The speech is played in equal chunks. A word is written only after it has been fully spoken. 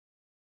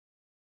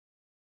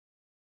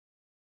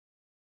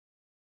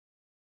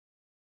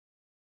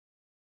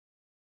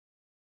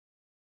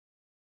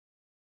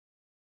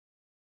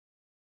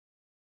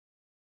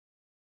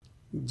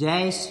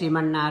Jai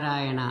Sriman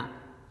Narayana.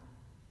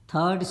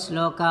 Third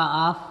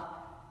sloka of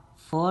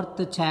fourth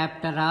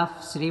chapter of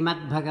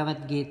Srimad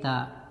Bhagavad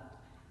Gita.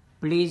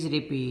 Please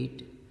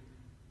repeat.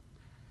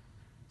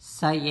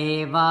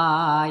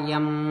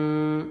 Sayevayam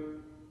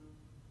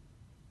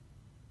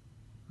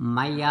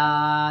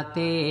maya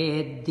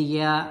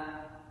tedya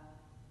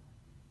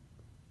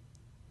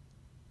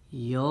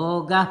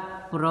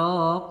yoga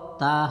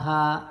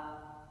proktaha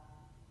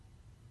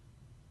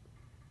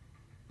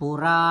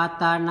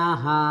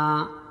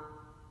puratanaha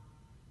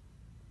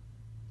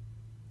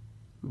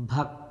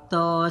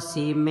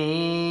bhaktosi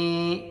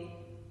me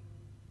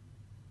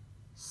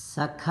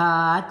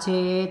sakha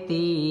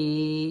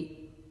cheti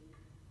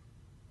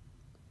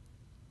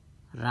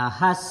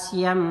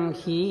rahasyam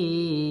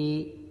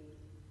hi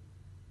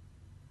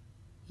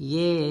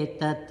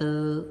yetat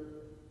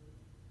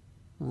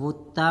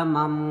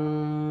uttamam.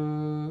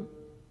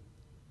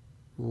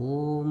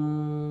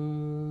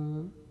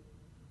 Om.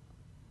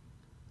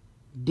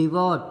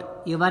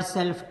 Devote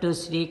yourself to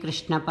Sri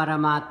Krishna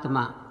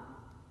Paramatma.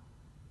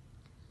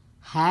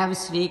 Have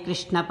Sri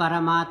Krishna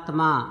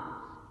Paramatma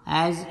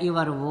as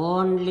your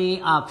only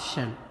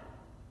option.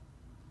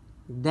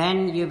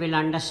 Then you will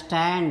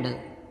understand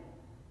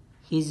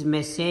his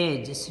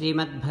message,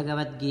 Srimad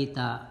Bhagavad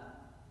Gita.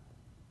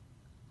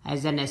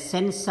 As an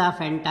essence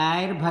of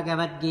entire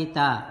Bhagavad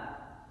Gita,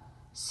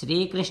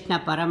 Sri Krishna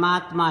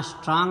Paramatma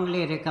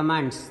strongly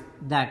recommends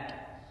that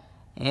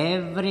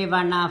every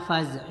one of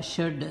us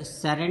should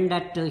surrender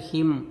to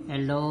him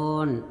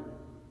alone.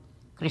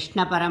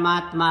 Krishna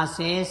Paramatma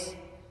says,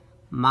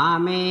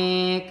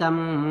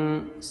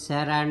 Mamekam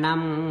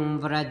Saranam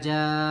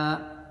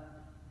Vraja.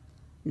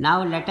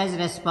 Now let us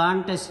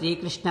respond to Sri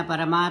Krishna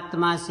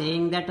Paramatma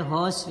saying that,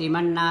 Ho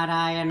Sriman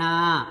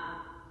Narayana,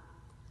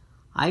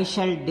 I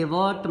shall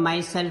devote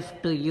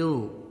myself to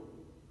you.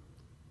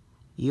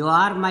 You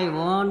are my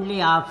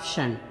only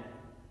option.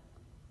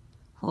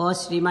 O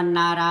Sriman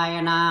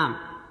Narayana,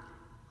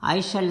 I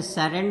shall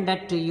surrender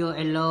to you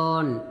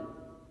alone.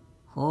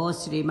 O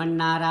Sriman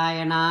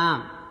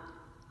Narayana,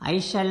 I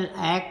shall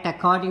act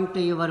according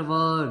to your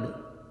word.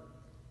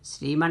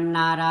 Sriman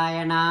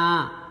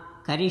Narayana,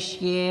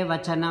 Karishye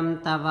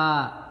Vachanam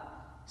Tava,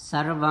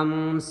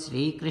 Sarvam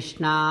Sri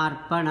Krishna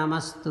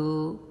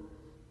Arpanamastu.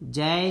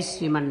 Jai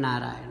Sriman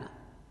Narayana.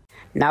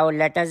 Now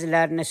let us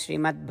learn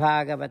Srimad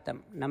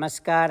Bhagavatam.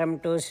 Namaskaram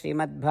to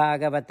Srimad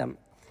Bhagavatam.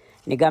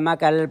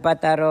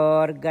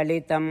 Nigamakalpataror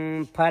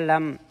galitam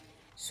phalam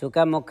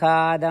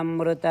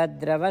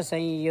sukamukhadamrutadrava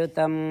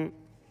sanyutam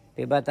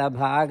pibata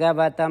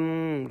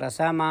bhagavatam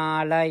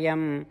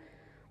rasamalayam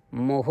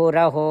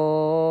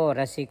muhuraho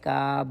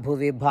rasika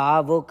bhuvi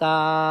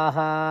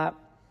bhavukaha.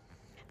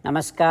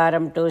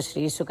 Namaskaram to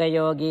Sri Sukha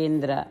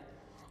Yogindra.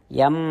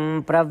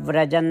 Yam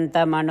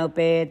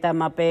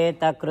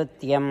pravrajantamanupeta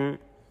krutyam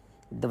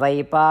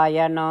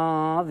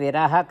dvaipayano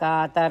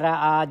virahakatara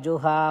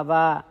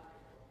ajuhava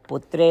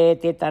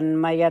putreti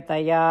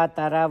tanmayataya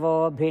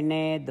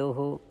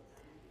taravobhineduhu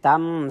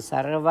tam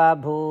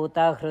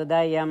sarvabhuta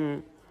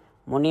hrudayam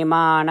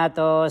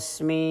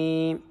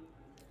munimanatosmi.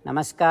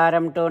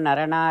 Namaskaram to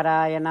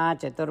Narayanastram,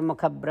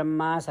 Chaturmukha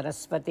Brahma,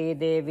 Saraswati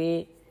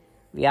Devi,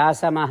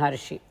 Vyasa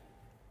Maharshi.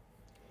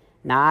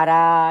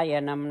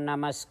 Narayanam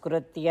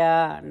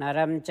namaskritya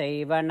naram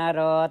chaiva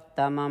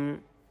narottamam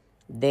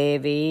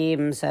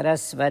devim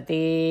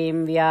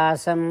saraswatim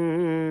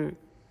vyasam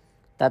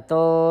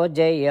tato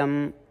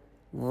jayam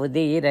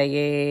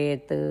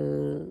udirayet.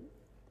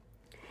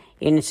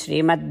 In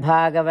Srimad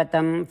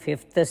Bhagavatam,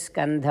 5th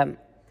Skandham,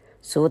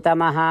 Suta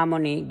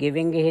Mahamuni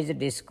giving his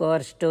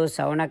discourse to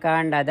Saunaka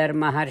and other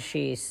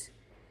Maharshis,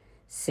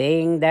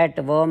 saying that,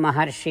 O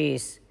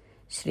Maharshis,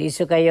 Sri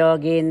Sukha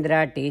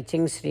Yogindra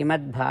teaching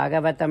Srimad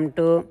Bhagavatam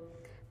to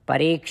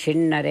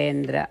Parikshin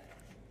Narendra,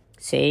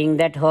 saying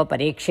that, O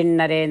Parikshin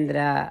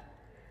Narendra,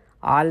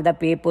 all the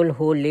people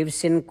who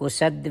lives in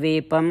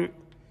Kusadvipam,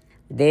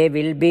 they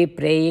will be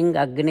praying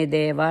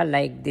Agnideva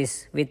like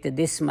this, with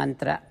this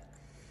mantra.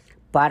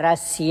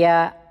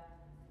 Parasya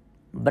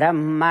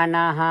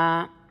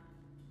Brahmanaha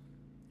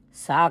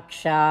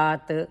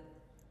Sakshat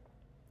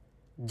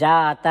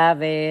Jata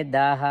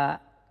Vedaha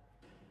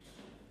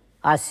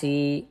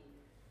Asi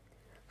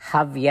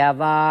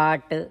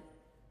Havyavat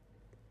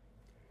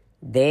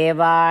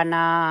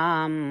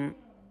Devanam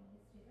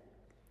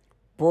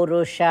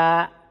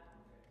Purusha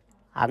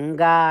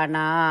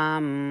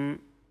Anganam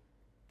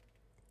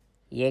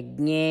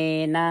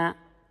Yagnena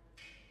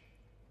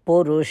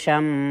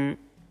Purusham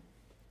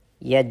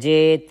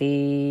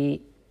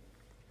Yajeti.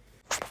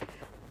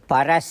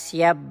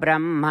 Parasya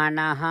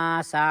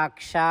Brahmanaha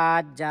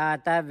Sakshat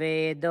Jata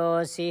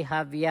Vedosi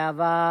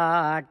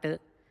Havyavat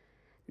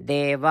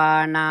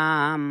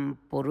Devanam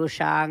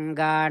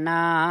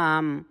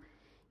Purushanganam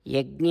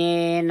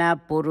Yagnena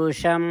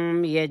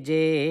Purusham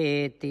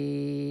Yajeti.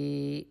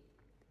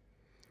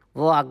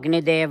 O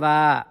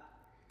Agnideva,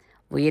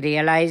 we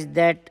realize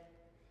that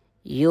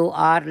you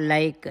are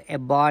like a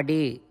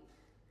body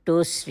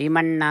to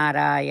Sriman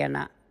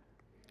Narayana,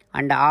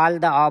 and all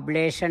the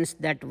oblations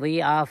that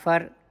we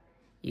offer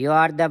You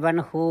are the one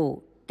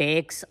who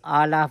takes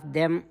all of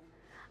them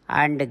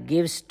and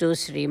gives to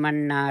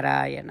Sriman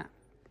Narayana.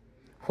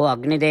 O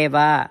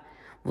Agnideva,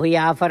 we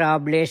offer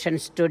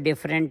oblations to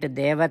different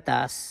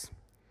devatas,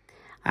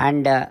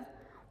 and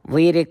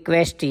we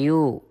request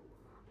you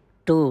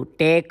to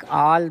take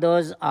all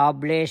those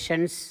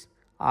oblations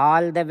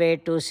all the way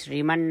to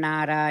Sriman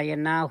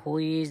Narayana, who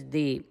is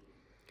the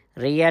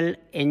real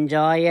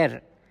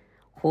enjoyer,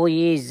 who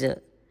is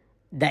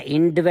the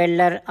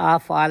indweller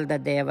of all the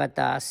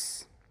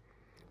devatas.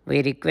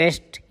 We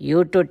request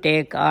you to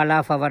take all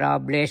of our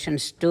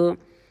oblations to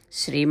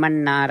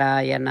Sriman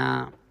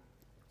Narayana.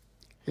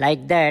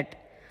 Like that,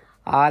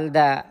 all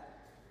the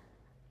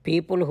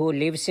people who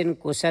lives in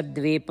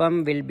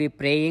Kusadvipam will be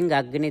praying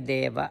Agni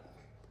Deva.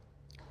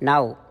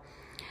 Now,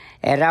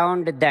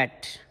 around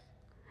that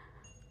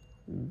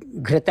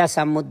Ghrita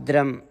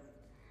Samudram,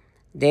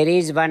 there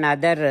is one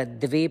other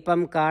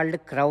Dvipam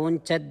called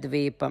Krauncha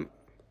Dvipam.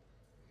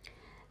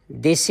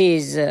 This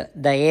is,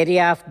 the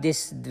area of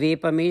this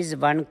Dvipam is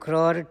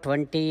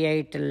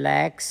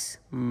 1,28,00,000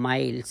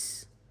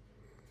 miles.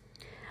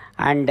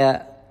 And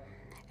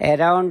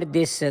around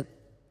this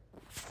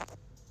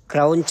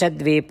Krauncha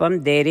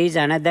Dvipam, there is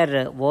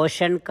another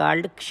ocean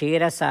called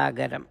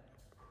Kshirasagaram.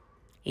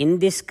 In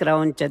this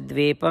Krauncha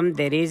Dvipam,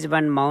 there is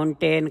one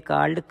mountain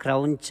called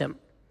Krauncham.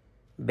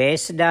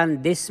 Based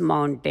on this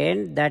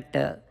mountain, that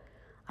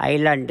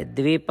island,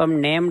 Dvipam,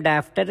 named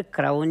after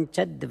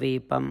Krauncha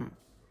Dvipam.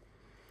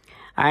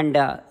 And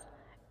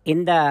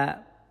in the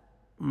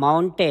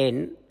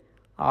mountain,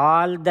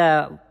 all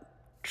the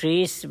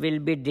trees will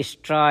be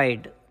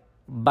destroyed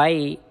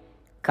by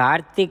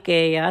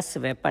Kartikeya's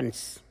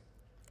weapons.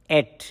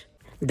 Yet,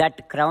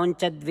 that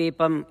Krauncha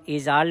Dvipam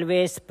is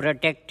always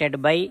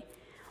protected by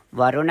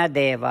Varuna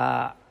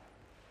Deva.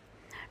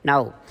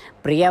 Now,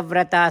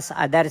 Priyavrata's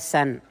other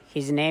son,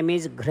 his name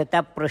is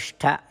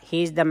Ghritaprushtha.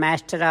 He is the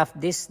master of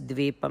this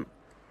Dvipam.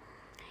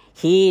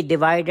 He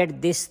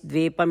divided this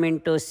Dvipam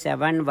into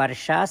 7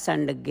 varshas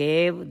and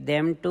gave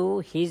them to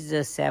his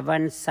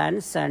 7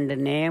 sons and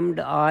named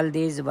all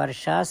these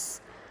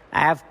varshas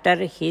after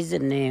his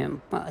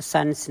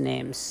sons'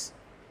 names.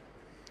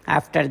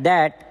 After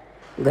that,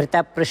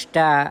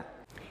 Ghritaprushtha,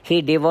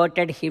 he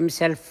devoted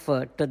himself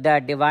to the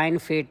divine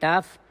feet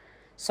of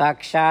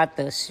Sakshat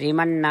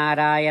Sriman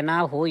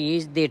Narayana, who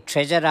is the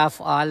treasure of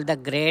all the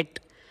great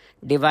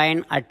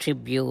divine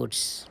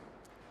attributes.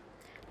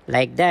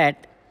 Like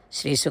that,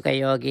 Sri Sukha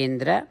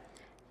Yogendra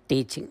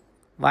teaching.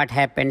 What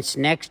happens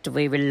next,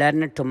 we will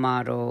learn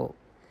tomorrow.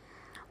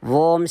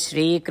 Om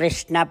Shri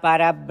Krishna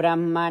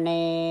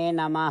Parabrahmane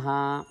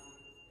Namaha.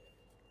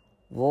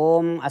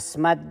 Om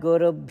Asmad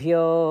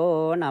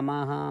Gurubhyo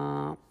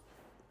Namaha.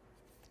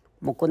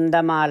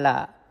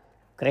 Mukundamala.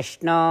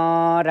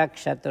 Krishna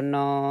Rakshatu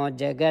no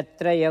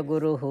Jagatraya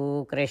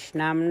Guruhu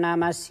Krishnam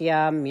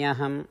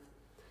Namasyamyaham.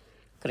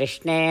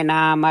 Krishne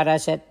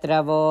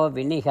Namarashatravo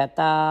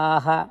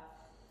Vinihataha.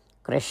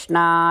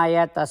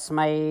 Krishnaya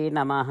Tasmai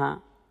Namaha.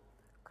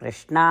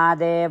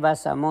 Krishnadeva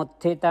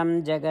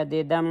Samuthitam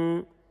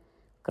Jagadidam.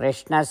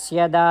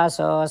 Krishnasya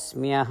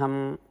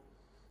Dasosmyaham.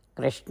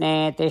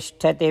 Krishne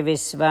Tishtati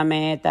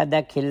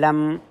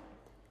Visvametadakhilam.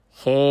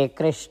 He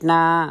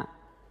Krishna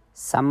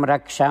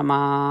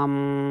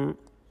Samrakshamam.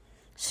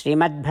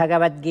 Srimad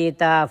Bhagavad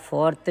Gita,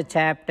 4th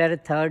chapter,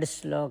 3rd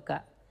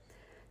sloka.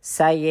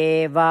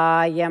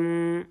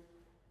 Sayevayam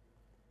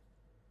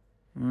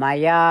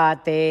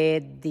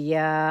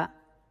mayatedya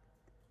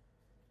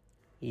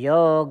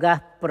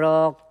yoga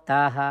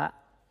proktaha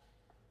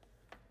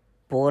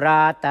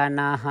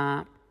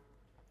puratanaha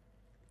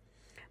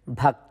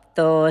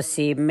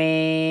bhaktosi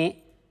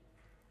me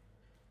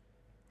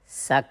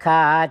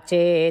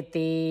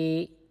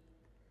sakhacheti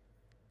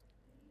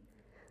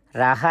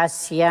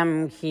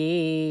rahasyam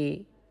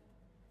hi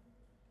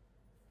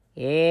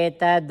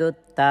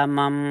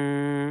etaduttamam.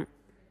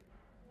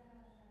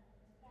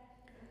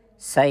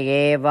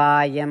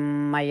 Sayevayam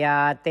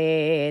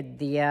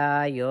mayatedya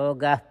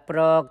yogah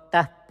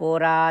proktah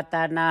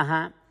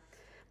puratanaha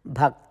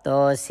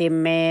bhaktosi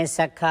me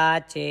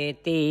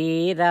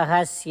sakhacheti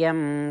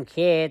rahasyam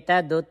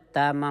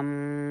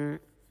etaduttamam.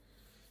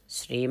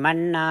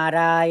 Sriman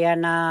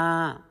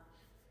Narayana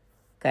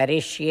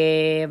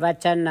Karishye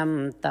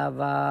vachanam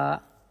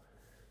tava.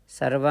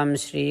 Sarvam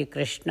Shri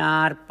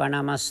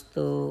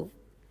Krishnarpanamastu.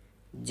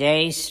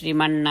 Jai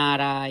Sriman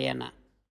Narayana.